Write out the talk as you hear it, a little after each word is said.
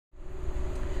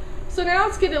So now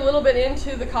let's get a little bit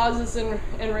into the causes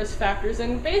and risk factors.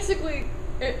 And basically,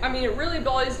 it really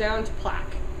boils down to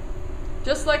plaque.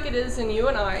 Just like it is in you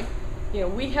and I,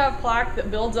 we have plaque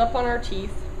that builds up on our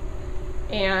teeth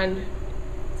and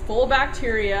it's full of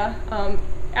bacteria.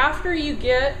 After you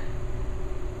get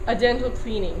a dental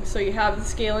cleaning, so you have the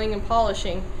scaling and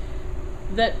polishing,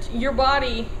 that your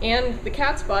body and the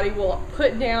cat's body will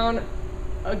put down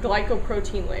a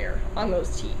glycoprotein layer on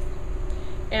those teeth.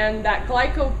 And that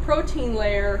glycoprotein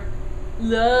layer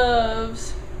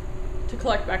loves to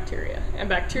collect bacteria, and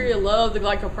bacteria love the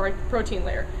glycoprotein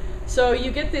layer. So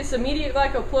you get this immediate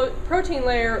glycoprotein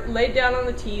layer laid down on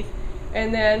the teeth,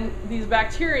 and then these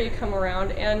bacteria come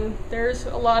around, and there's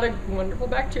a lot of wonderful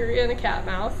bacteria in a cat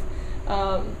mouth.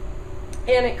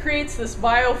 And it creates this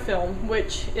biofilm,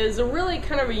 which is a really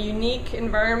kind of a unique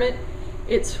environment.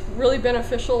 It's really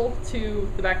beneficial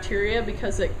to the bacteria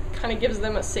because it kind of gives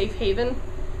them a safe haven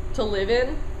to live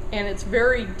in, and it's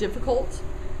very difficult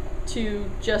to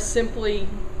just simply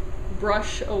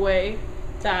brush away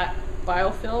that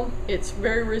biofilm. It's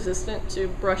very resistant to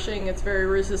brushing. It's very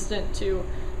resistant to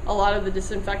a lot of the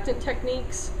disinfectant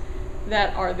techniques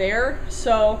that are there.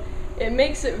 So it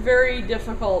makes it very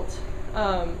difficult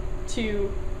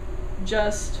to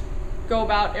just go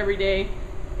about every day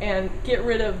and get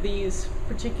rid of these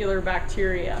particular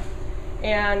bacteria.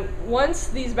 And once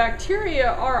these bacteria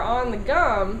are on the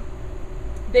gum,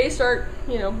 they start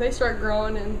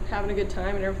growing and having a good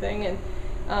time and everything.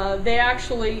 And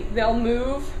they'll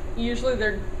move. Usually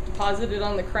they're deposited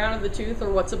on the crown of the tooth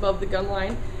or what's above the gum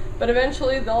line, but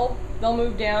eventually they'll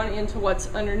move down into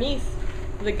what's underneath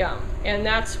the gum. And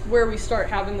that's where we start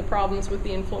having the problems with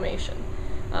the inflammation.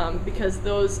 Because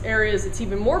those areas, it's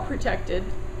even more protected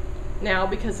now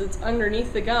because it's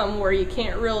underneath the gum where you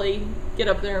can't really get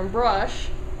up there and brush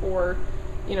or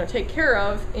take care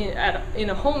of in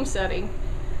a home setting.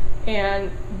 And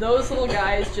those little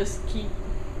guys just keep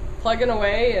plugging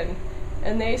away,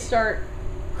 and they start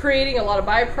creating a lot of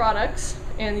byproducts,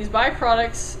 and these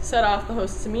byproducts set off the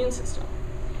host's immune system.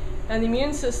 And the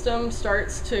immune system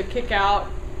starts to kick out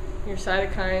your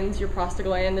cytokines, your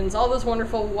prostaglandins, all those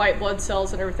wonderful white blood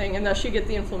cells and everything, and thus you get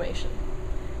the inflammation.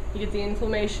 You get the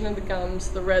inflammation of the gums,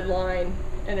 the red line,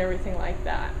 and everything like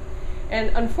that.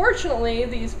 And unfortunately,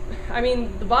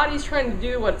 the body's trying to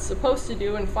do what it's supposed to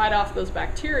do and fight off those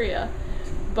bacteria,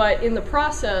 but in the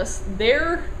process,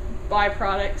 their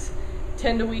byproducts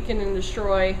tend to weaken and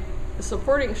destroy the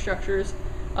supporting structures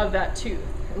of that tooth.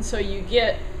 And so you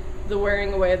get the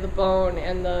wearing away of the bone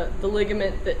and the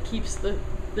ligament that keeps the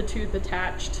tooth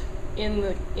attached in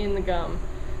the gum,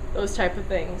 those type of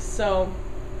things. So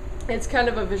it's kind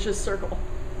of a vicious circle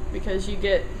because you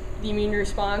get the immune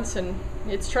response and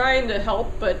it's trying to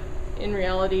help, but in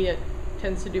reality it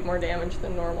tends to do more damage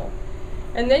than normal.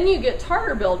 And then you get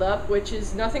tartar buildup, which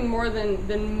is nothing more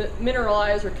than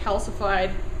mineralized or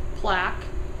calcified plaque,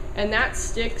 and that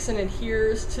sticks and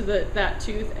adheres to that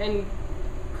tooth and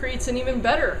creates an even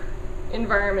better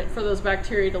environment for those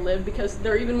bacteria to live because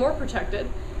they're even more protected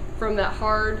from that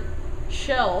hard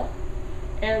shell.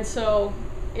 And so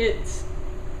it's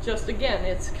just, again,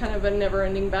 it's kind of a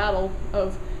never-ending battle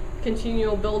of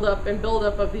continual buildup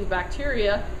of these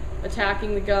bacteria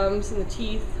attacking the gums and the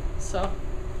teeth. So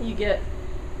you get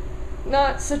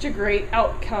not such a great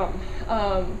outcome.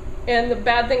 And the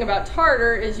bad thing about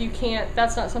tartar is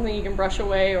that's not something you can brush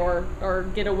away or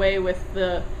get away with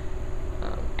the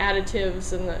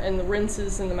additives and the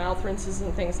rinses and the mouth rinses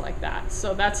and things like that.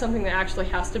 So that's something that actually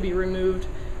has to be removed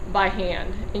by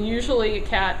hand. And usually a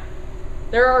cat,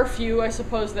 there are a few, I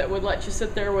suppose, that would let you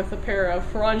sit there with a pair of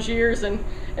Rangiers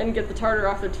and get the tartar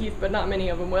off their teeth, but not many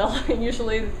of them will.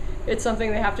 Usually it's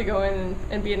something they have to go in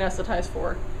and be anesthetized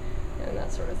for and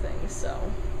that sort of thing.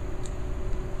 So,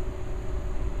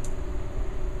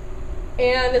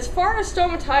 and as far as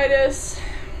stomatitis,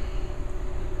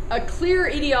 a clear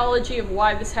etiology of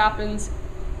why this happens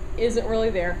isn't really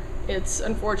there. It's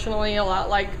unfortunately a lot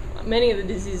like many of the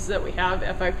diseases that we have,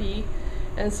 FIP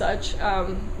and such.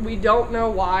 We don't know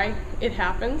why it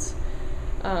happens.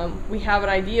 We have an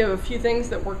idea of a few things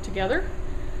that work together.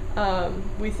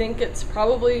 We think it's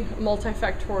probably a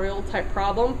multifactorial type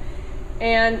problem.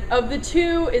 And of the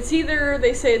two, it's either,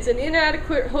 they say it's an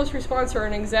inadequate host response or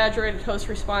an exaggerated host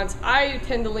response. I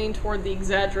tend to lean toward the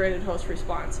exaggerated host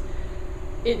response.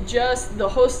 The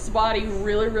host's body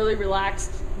really, really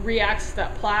reacts to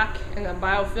that plaque and that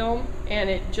biofilm,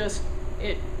 and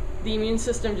the immune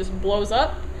system just blows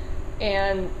up,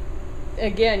 and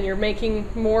again, you're making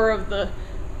more of the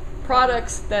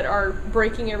products that are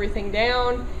breaking everything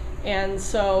down, and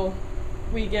so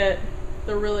we get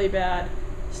the really bad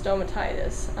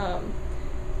stomatitis.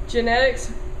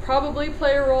 Genetics probably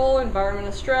play a role.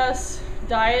 Environmental stress,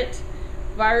 diet,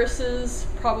 viruses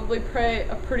probably play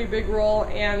a pretty big role,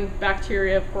 and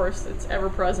bacteria, of course, it's ever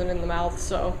present in the mouth,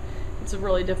 so it's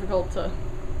really difficult to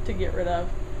get rid of.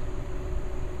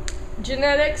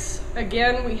 Genetics,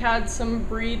 again, we had some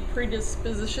breed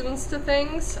predispositions to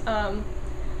things.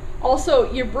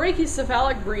 Also, your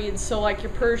brachycephalic breeds, so like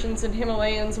your Persians and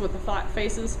Himalayans with the flat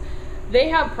faces, they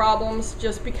have problems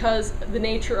just because the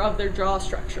nature of their jaw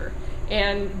structure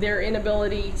and their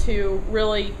inability to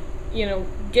really, you know,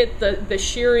 get the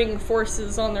shearing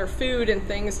forces on their food and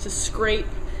things to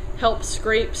help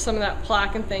scrape some of that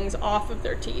plaque and things off of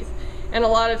their teeth. And a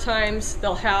lot of times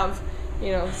they'll have,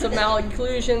 you know, some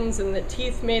malocclusions, and the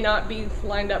teeth may not be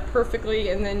lined up perfectly,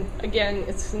 and then again,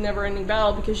 it's a never-ending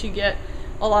battle because you get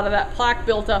a lot of that plaque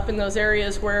built up in those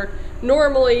areas where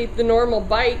normally the normal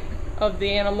bite of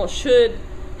the animal should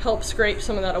help scrape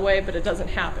some of that away, but it doesn't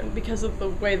happen because of the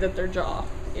way that their jaw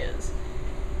is.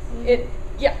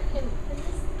 Yeah.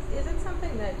 Is it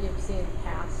something that you've seen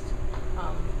past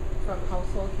from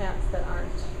household cats that aren't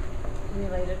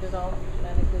related at all,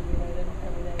 genetically related,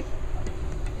 everyday?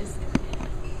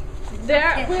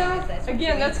 That, well,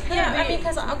 again, that's kind of I mean,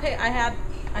 because okay, I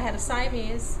had a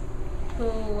Siamese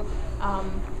who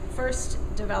first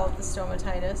developed the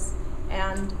stomatitis,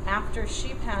 and after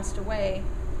she passed away,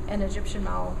 an Egyptian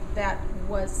Mau that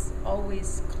was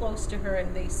always close to her,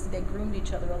 and they groomed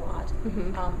each other a lot,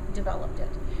 developed it.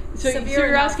 So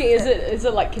you're asking, is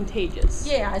it like contagious?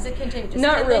 Yeah, is it contagious?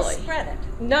 Not Can really. They spread it?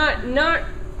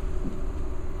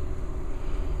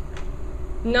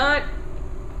 Not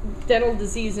dental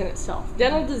disease in itself.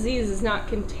 Dental disease is not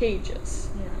contagious.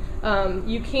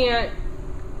 Yeah.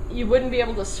 You wouldn't be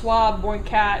able to swab one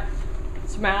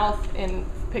cat's mouth and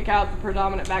pick out the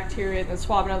predominant bacteria and then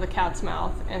swab another cat's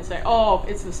mouth and say, oh,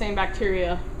 it's the same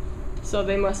bacteria, so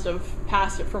they must have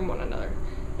passed it from one another.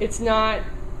 It's not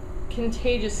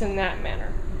contagious in that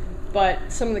manner, but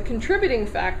some of the contributing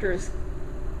factors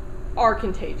are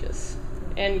contagious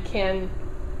and can,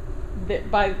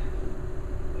 by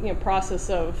process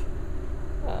of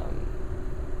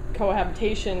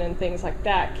cohabitation and things like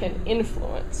that, can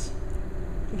influence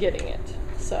getting it.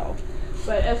 So,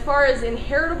 but as far as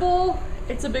inheritable,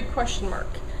 it's a big question mark.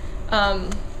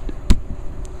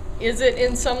 Is it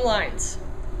in some lines?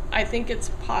 I think it's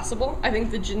possible. I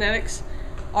think the genetics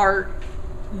are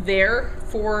there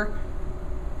for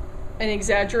an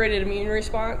exaggerated immune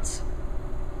response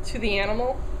to the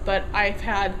animal, but I've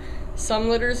had some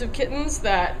litters of kittens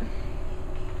that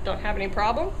don't have any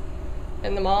problem,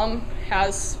 and the mom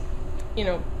has,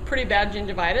 pretty bad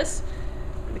gingivitis.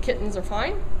 The kittens are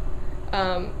fine.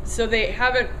 So they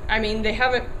haven't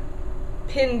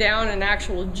pinned down an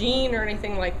actual gene or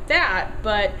anything like that,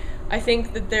 but I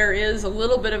think that there is a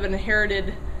little bit of an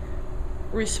inherited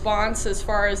response as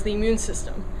far as the immune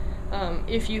system.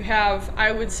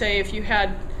 I would say if you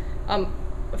had a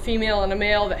female and a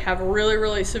male that have really,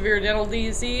 really severe dental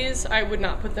disease, I would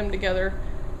not put them together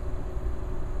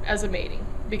as a mating,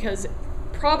 because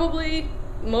probably,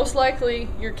 most likely,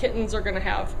 your kittens are going to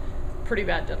have pretty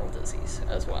bad dental disease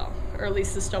as well, or at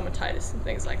least the stomatitis and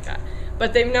things like that.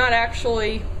 But they've not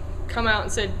actually come out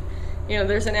and said,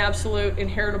 there's an absolute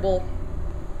inheritable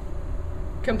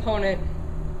component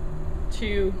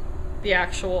to the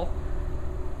actual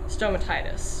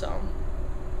stomatitis. So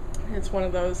it's one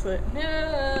of those that,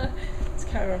 it's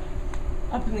kind of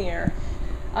up in the air.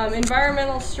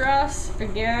 Environmental stress,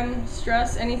 again,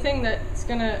 anything that's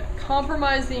going to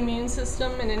compromise the immune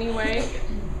system in any way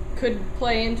could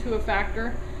play into a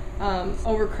factor.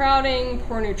 Overcrowding,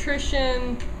 poor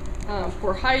nutrition,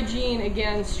 poor hygiene,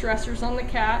 again, stressors on the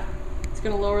cat. It's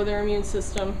going to lower their immune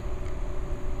system,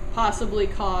 possibly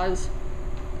cause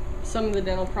some of the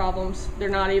dental problems. They're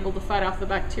not able to fight off the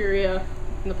bacteria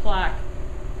and the plaque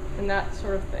and that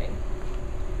sort of thing.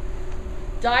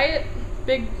 Diet,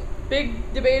 big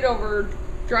debate over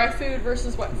dry food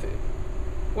versus wet food.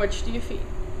 Which do you feed?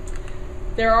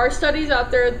 There are studies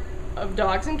out there of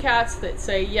dogs and cats that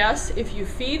say, yes, if you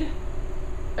feed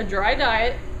a dry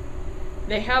diet,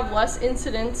 they have less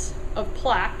incidence of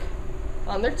plaque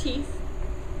on their teeth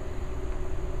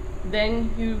than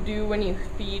you do when you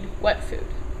feed wet food.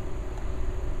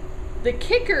 The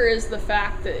kicker is the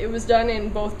fact that it was done in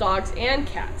both dogs and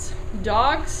cats.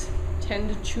 Dogs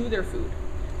tend to chew their food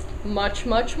much,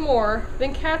 much more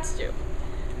than cats do.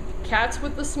 Cats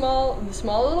with the small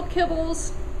little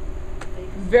kibbles,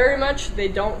 very much they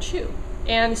don't chew.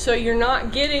 And so you're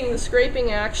not getting the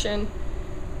scraping action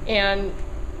and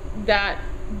that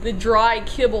the dry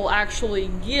kibble actually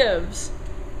gives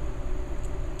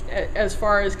as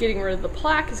far as getting rid of the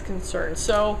plaque is concerned.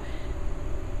 So,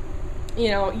 you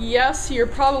know, yes, you're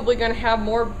probably going to have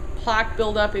more plaque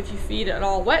buildup if you feed an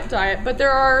all-wet diet, but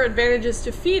there are advantages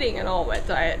to feeding an all-wet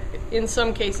diet in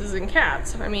some cases in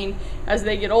cats. I mean, as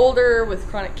they get older with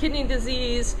chronic kidney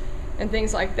disease and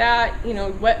things like that, you know,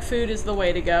 wet food is the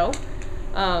way to go.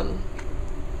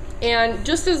 And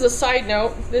just as a side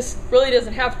note, this really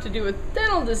doesn't have to do with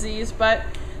dental disease, but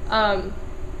I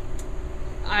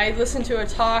listened to a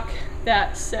talk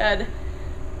that said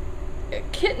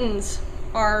kittens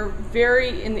are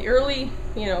very, in the early,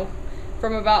 you know,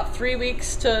 from about 3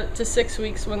 weeks to 6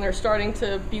 weeks when they're starting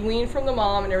to be weaned from the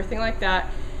mom and everything like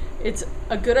that, it's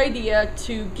a good idea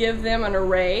to give them an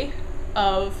array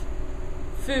of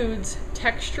foods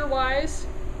texture-wise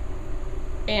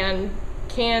and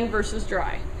canned versus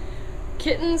dry.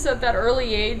 Kittens at that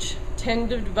early age tend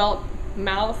to develop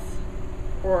mouth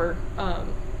or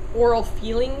oral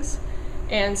feelings,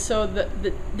 and so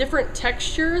the different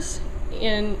textures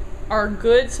are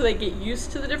good so they get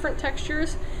used to the different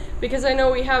textures, because I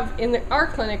know we have in our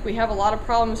clinic we have a lot of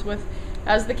problems with,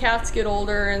 as the cats get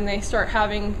older and they start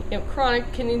having, you know,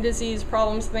 chronic kidney disease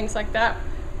problems, things like that,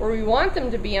 where we want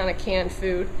them to be on a canned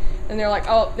food and they're like,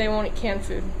 oh, they won't eat canned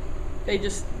food, they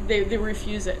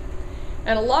refuse it.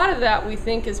 And a lot of that we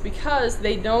think is because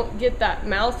they don't get that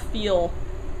mouth feel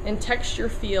and texture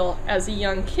feel as a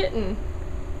young kitten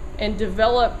and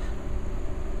develop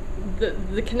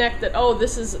the connect that, oh,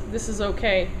 this is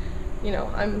okay, you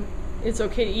know, it's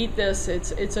okay to eat this,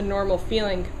 it's a normal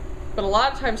feeling. But a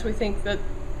lot of times we think that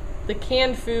the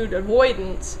canned food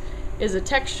avoidance is a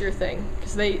texture thing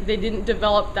because they didn't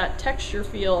develop that texture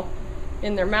feel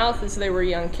in their mouth as they were a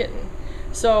young kitten.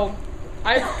 So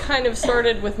I've kind of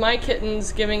started with my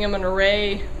kittens giving them an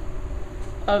array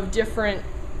of different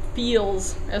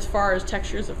feels as far as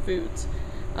textures of foods,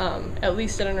 at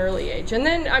least at an early age. And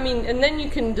then, I mean, and then you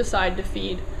can decide to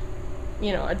feed,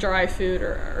 you know, a dry food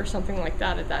or something like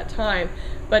that at that time.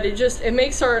 But it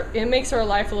makes our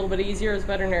life a little bit easier as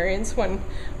veterinarians when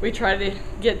we try to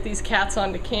get these cats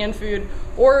onto canned food,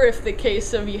 or if the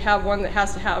case of you have one that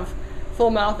has to have full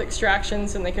mouth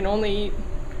extractions and they can only eat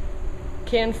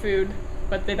canned food,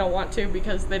 but they don't want to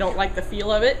because they don't like the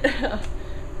feel of it.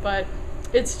 But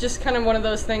it's just kind of one of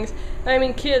those things. I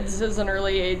mean, kids as an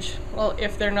early age, well,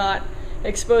 if they're not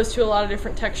exposed to a lot of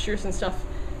different textures and stuff,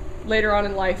 later on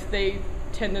in life they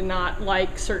tend to not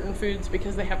like certain foods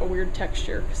because they have a weird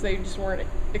texture because they just weren't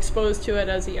exposed to it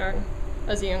as a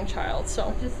young child.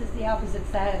 So just as the opposite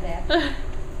side of that,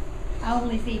 I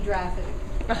only feed dry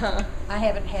food. I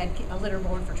haven't had a litter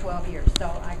board for 12 years,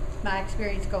 so my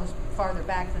experience goes farther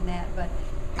back than that. But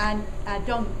I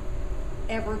don't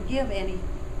ever give any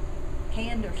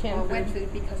canned or wet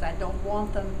food because I don't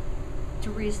want them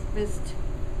to resist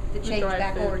to change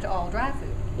back over to all dry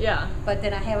food. Yeah. But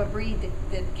then I have a breed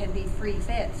that can be free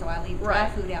fed, so I leave dry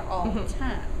food out all the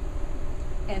time.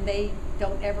 And they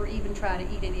don't ever even try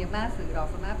to eat any of my food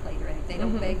off of my plate or anything. They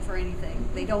don't beg for anything.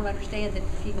 They don't understand that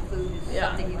people food is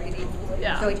something you can eat.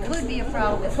 Yeah. So it could be a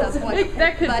problem at some point.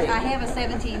 That could but be. I have a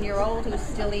 17-year-old who's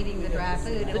still eating the dry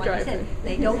food, and like I said,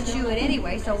 they don't chew it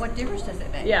anyway. So what difference does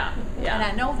it make? Yeah. Yeah. And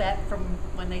I know that from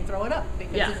when they throw it up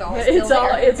because it's all it's still all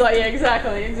there. it's all yeah,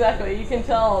 exactly. You can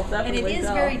tell definitely. And it is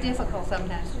tell. very difficult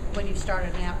sometimes when you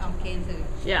started out on canned food.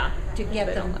 Yeah. To get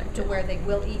them to where they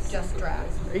will eat just dry.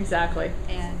 Exactly.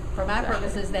 And for my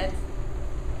purposes,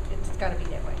 it's got to be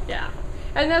that way. Yeah.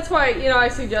 And that's why, you know, I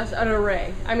suggest an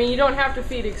array. I mean, you don't have to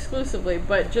feed exclusively,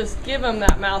 but just give them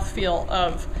that mouthfeel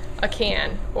of a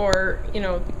can, or, you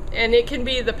know, and it can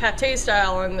be the pate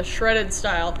style and the shredded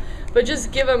style, but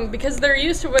just give them, because they're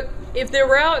used to what, if they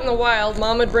were out in the wild,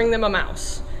 Mom would bring them a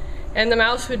mouse, and the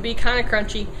mouse would be kind of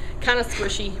crunchy, kind of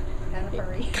squishy,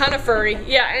 kind of furry,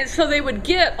 yeah, and so they would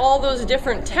get all those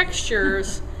different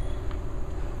textures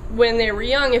when they were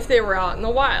young if they were out in the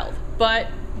wild. But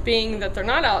being that they're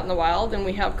not out in the wild and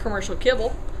we have commercial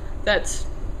kibble, that's,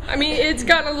 I mean, it's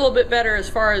gotten a little bit better as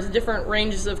far as different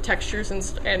ranges of textures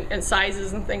and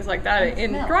sizes and things like that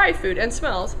in dry food and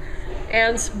smells.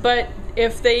 But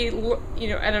if they, you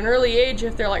know, at an early age,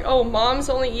 if they're like, oh, Mom's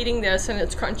only eating this and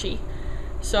it's crunchy,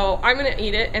 so I'm gonna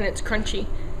eat it and it's crunchy,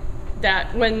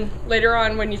 that when later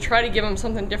on when you try to give them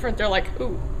something different, they're like,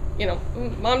 ooh, you know,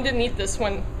 Mom didn't eat this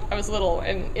when I was little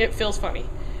and it feels funny.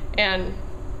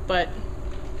 But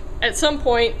at some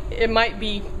point it might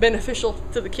be beneficial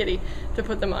to the kitty to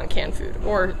put them on canned food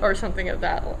or something of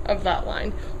that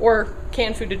line, or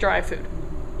canned food to dry food,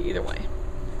 either way.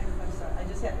 I'm sorry, I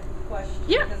just had a question.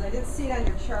 Yeah. Because I didn't see it on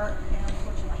your chart, and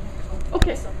unfortunately I have to go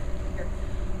Okay. something here.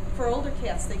 For older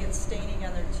cats, they get staining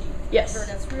on their teeth. Yes. Or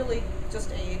that's really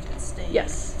just age and staining.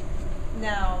 Yes.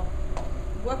 Now,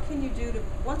 what can you do to,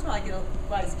 once in a while I get,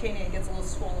 well, his canine gets a little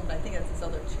swollen, but I think that's his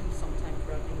other tooth sometimes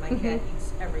rubbing. My cat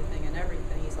eats everything and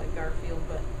everything. He's like Garfield,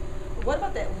 but what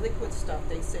about that liquid stuff?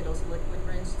 They say those liquid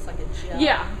rinse, it's like a gel.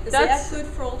 Yeah, is that good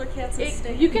for older cats and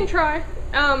staining? You can try.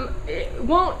 It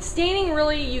won't, staining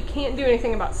really, you can't do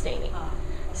anything about staining.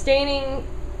 Staining,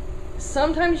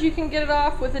 sometimes you can get it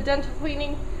off with a dental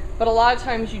cleaning, but a lot of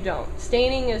times you don't.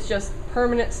 Staining is just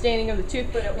permanent staining of the tooth.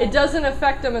 But it doesn't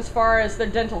affect them as far as their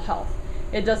dental health.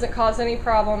 It doesn't cause any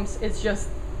problems. It's just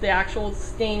the actual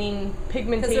staining,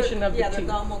 pigmentation of the tooth. Yeah, their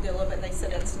gum will get a little bit, and they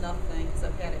said it's nothing, because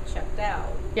I've had it checked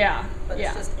out. Yeah, But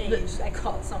it's just age.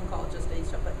 Some call it just age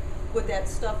stuff. But would that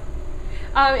stuff...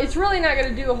 it's really not going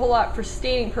to do a whole lot for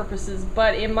staining purposes,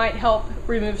 but it might help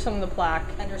remove some of the plaque.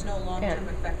 And there's no long-term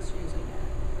effects using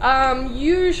that?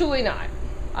 Usually not.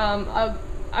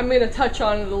 I'm going to touch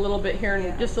on it a little bit here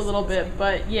in just a little bit,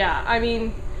 but yeah, I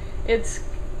mean,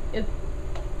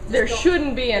 there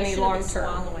shouldn't be any long-term.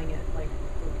 Swallowing it, like,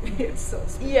 it's so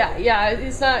sweet. Yeah,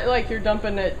 it's not like you're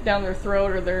dumping it down their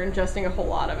throat or they're ingesting a whole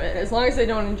lot of it. As long as they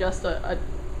don't ingest a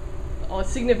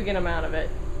significant amount of it,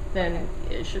 then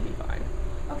it should be fine.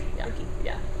 Okay, yeah, thank you.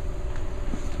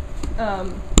 Yeah.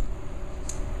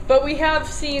 But we have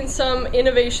seen some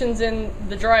innovations in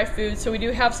the dry food, so we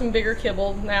do have some bigger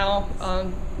kibble now.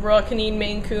 Royal Canin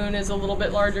Maine Coon is a little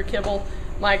bit larger kibble.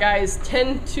 My guys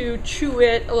tend to chew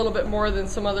it a little bit more than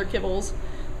some other kibbles,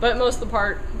 but most of the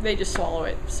part, they just swallow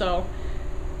it. So,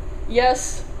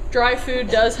 yes, dry food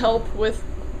does help with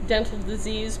dental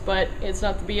disease, but it's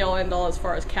not the be-all, end-all as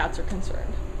far as cats are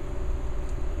concerned.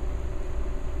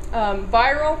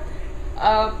 Viral.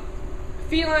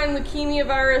 Feline leukemia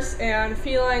virus and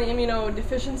feline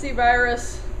immunodeficiency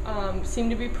virus seem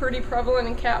to be pretty prevalent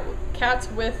in cats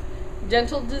with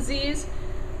dental disease,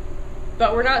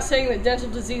 but we're not saying that dental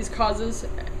disease causes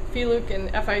FELUC and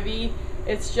FIV.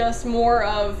 It's just more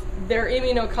of their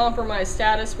immunocompromised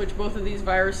status, which both of these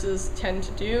viruses tend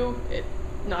to do. It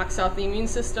knocks out the immune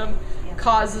system,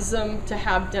 causes them to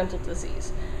have dental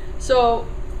disease. So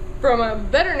from a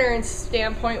veterinarian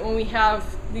standpoint, when we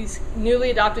have these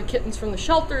newly adopted kittens from the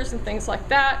shelters and things like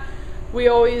that, we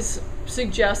always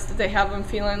suggest that they have them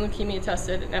feline leukemia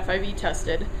tested and FIV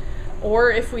tested.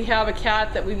 Or if we have a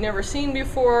cat that we've never seen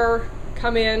before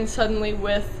come in suddenly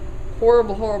with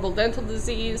horrible dental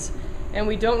disease and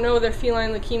we don't know their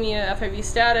feline leukemia FIV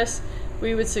status,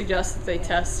 we would suggest that they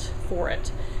test for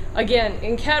it. Again,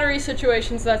 in cattery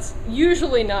situations, that's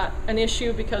usually not an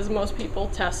issue because most people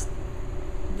test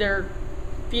their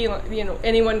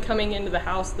anyone coming into the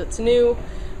house that's new,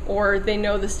 or they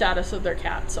know the status of their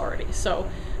cats already. So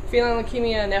feline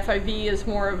leukemia and FIV is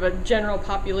more of a general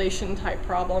population type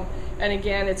problem, and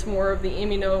again, it's more of the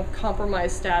immunocompromised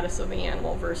status of the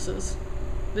animal versus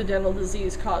the dental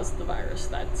disease caused the virus.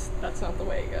 That's not the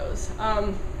way it goes.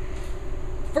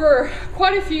 For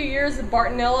quite a few years, the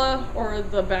Bartonella, or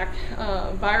the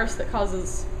virus that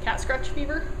causes cat scratch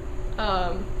fever,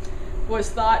 was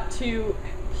thought to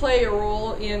play a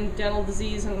role in dental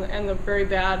disease and the very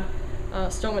bad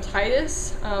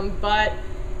stomatitis, but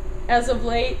as of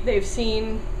late they've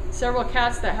seen several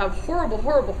cats that have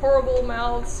horrible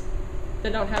mouths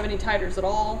that don't have any titers at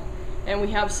all, and we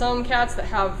have some cats that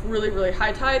have really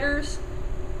high titers,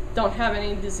 don't have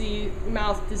any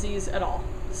mouth disease at all.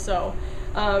 So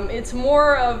it's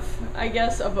more of, I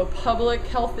guess, of a public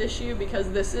health issue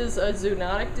because this is a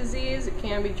zoonotic disease. It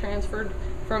can be transferred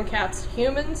from cats to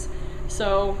humans.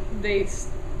 So they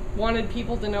wanted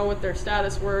people to know what their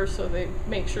status were so they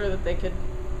make sure that they could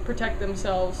protect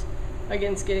themselves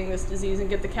against getting this disease and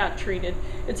get the cat treated.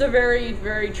 It's a very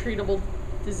treatable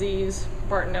disease,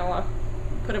 Bartonella.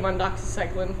 Put him on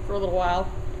doxycycline for a little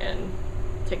while and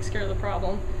takes care of the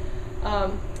problem.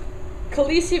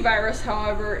 Calicivirus,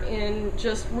 however, in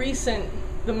just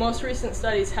the most recent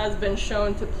studies has been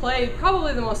shown to play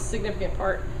probably the most significant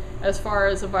part as far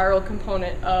as a viral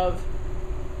component of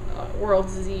oral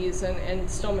disease and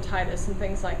stomatitis and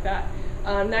things like that.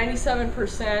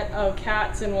 97% of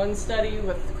cats in one study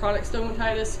with chronic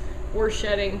stomatitis were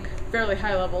shedding fairly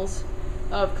high levels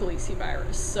of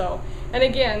calicivirus. So, and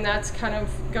again, that's kind of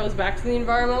goes back to the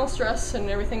environmental stress and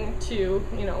everything too,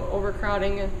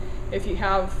 overcrowding, and if you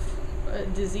have a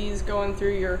disease going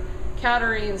through your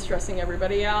cattery and stressing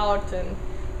everybody out and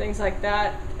things like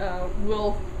that,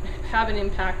 will have an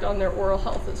impact on their oral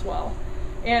health as well.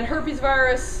 And herpes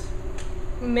virus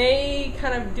may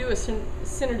kind of do a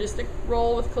synergistic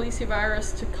role with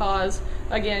calicivirus to cause,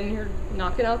 again, you're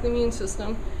knocking out the immune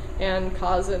system and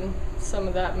causing some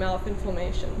of that mouth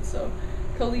inflammation. So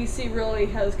calici really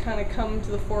has kind of come to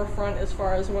the forefront as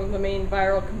far as one of the main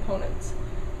viral components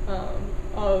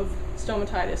of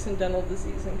stomatitis and dental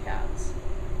disease in cats.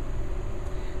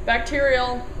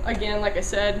 Bacterial, again, like I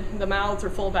said, the mouths are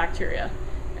full of bacteria,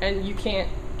 and you can't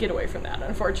get away from that,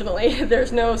 unfortunately.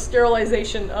 There's no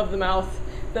sterilization of the mouth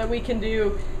that we can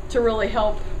do to really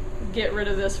help get rid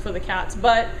of this for the cats,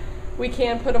 but we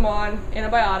can put them on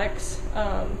antibiotics.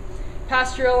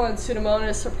 Pasteurella and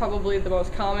Pseudomonas are probably the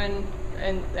most common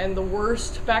and the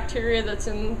worst bacteria that's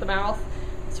in the mouth.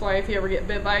 That's why if you ever get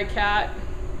bit by a cat,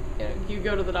 you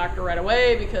go to the doctor right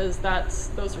away, because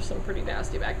those are some pretty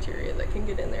nasty bacteria that can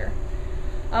get in there.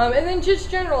 And then just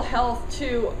general health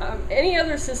too. Any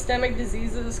other systemic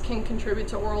diseases can contribute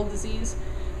to oral disease.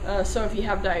 So if you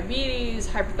have diabetes,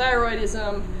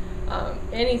 hyperthyroidism,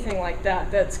 anything like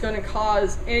that, that's going to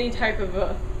cause any type of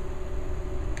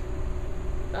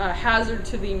a hazard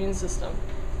to the immune system,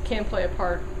 can play a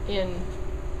part in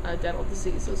dental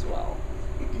disease as well.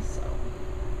 So,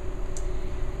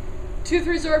 tooth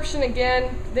resorption,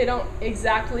 again, they don't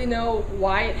exactly know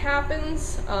why it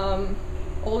happens.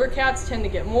 Older cats tend to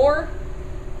get more.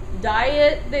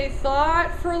 Diet, they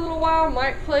thought for a little while,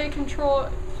 might play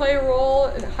a role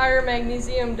in higher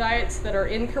magnesium diets that are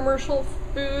in commercial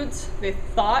foods. They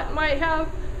thought might have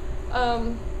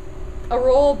a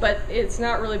role, but it's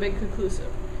not really been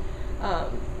conclusive.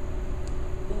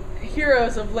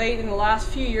 Heroes of late, in the last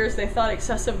few years, they thought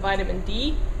excessive vitamin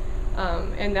D,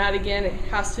 and that again, it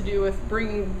has to do with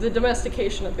bringing the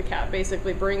domestication of the cat,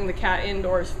 basically bringing the cat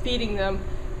indoors, feeding them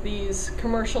these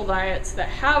commercial diets that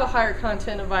have a higher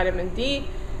content of vitamin D.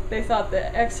 They thought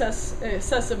that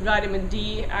excessive vitamin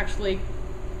D actually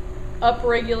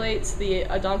upregulates the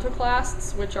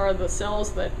odontoclasts, which are the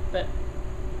cells that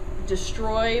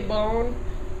destroy bone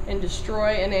and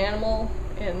destroy an animal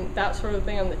and that sort of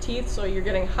thing on the teeth. So you're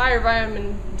getting higher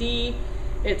vitamin D,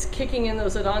 it's kicking in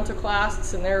those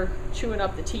odontoclasts and they're chewing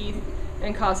up the teeth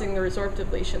and causing the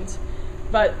resorptive lesions.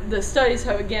 But the studies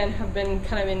have been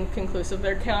kind of inconclusive.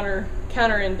 They're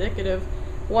counter-indicative.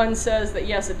 One says that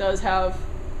yes, it does have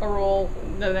a role.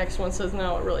 The next one says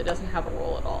no, it really doesn't have a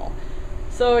role at all.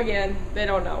 So again, they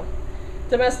don't know.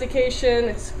 Domestication,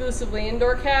 exclusively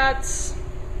indoor cats,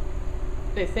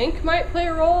 they think might play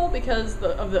a role because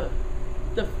of the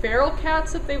feral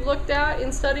cats that they've looked at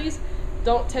in studies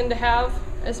don't tend to have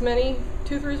as many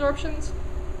tooth resorptions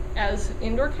as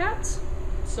indoor cats.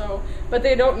 So, but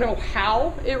they don't know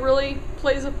how it really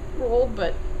plays a role,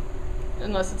 but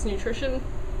unless it's nutrition,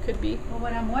 could be. Well,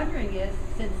 what I'm wondering is,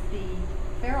 since the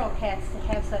feral cats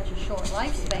have such a short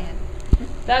lifespan,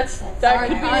 that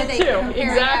could be it too.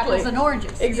 Exactly. Apples and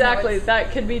oranges. Exactly.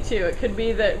 That could be too. It could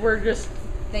be that we're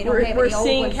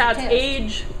seeing cats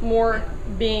age more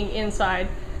being inside,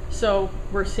 so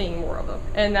we're seeing more of them,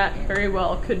 and that very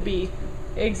well could be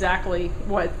exactly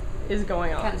what is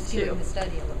going on kind of skewing too. the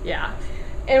study a little bit. Yeah.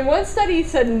 And one study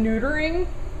said neutering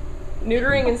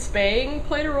and spaying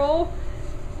played a role.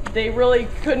 They really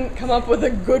couldn't come up with a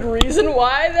good reason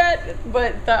why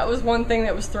but that was one thing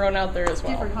that was thrown out there as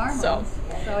well. Different hormones.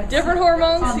 So different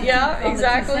hormones, yeah,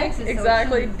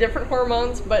 exactly. Different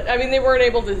hormones, but I mean, they weren't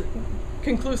able to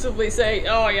conclusively say,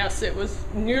 oh yes, it was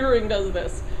neutering does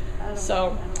this.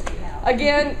 So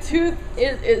again, tooth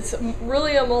it's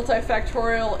really a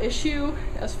multifactorial issue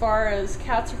as far as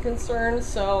cats are concerned,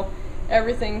 so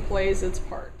everything plays its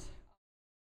part.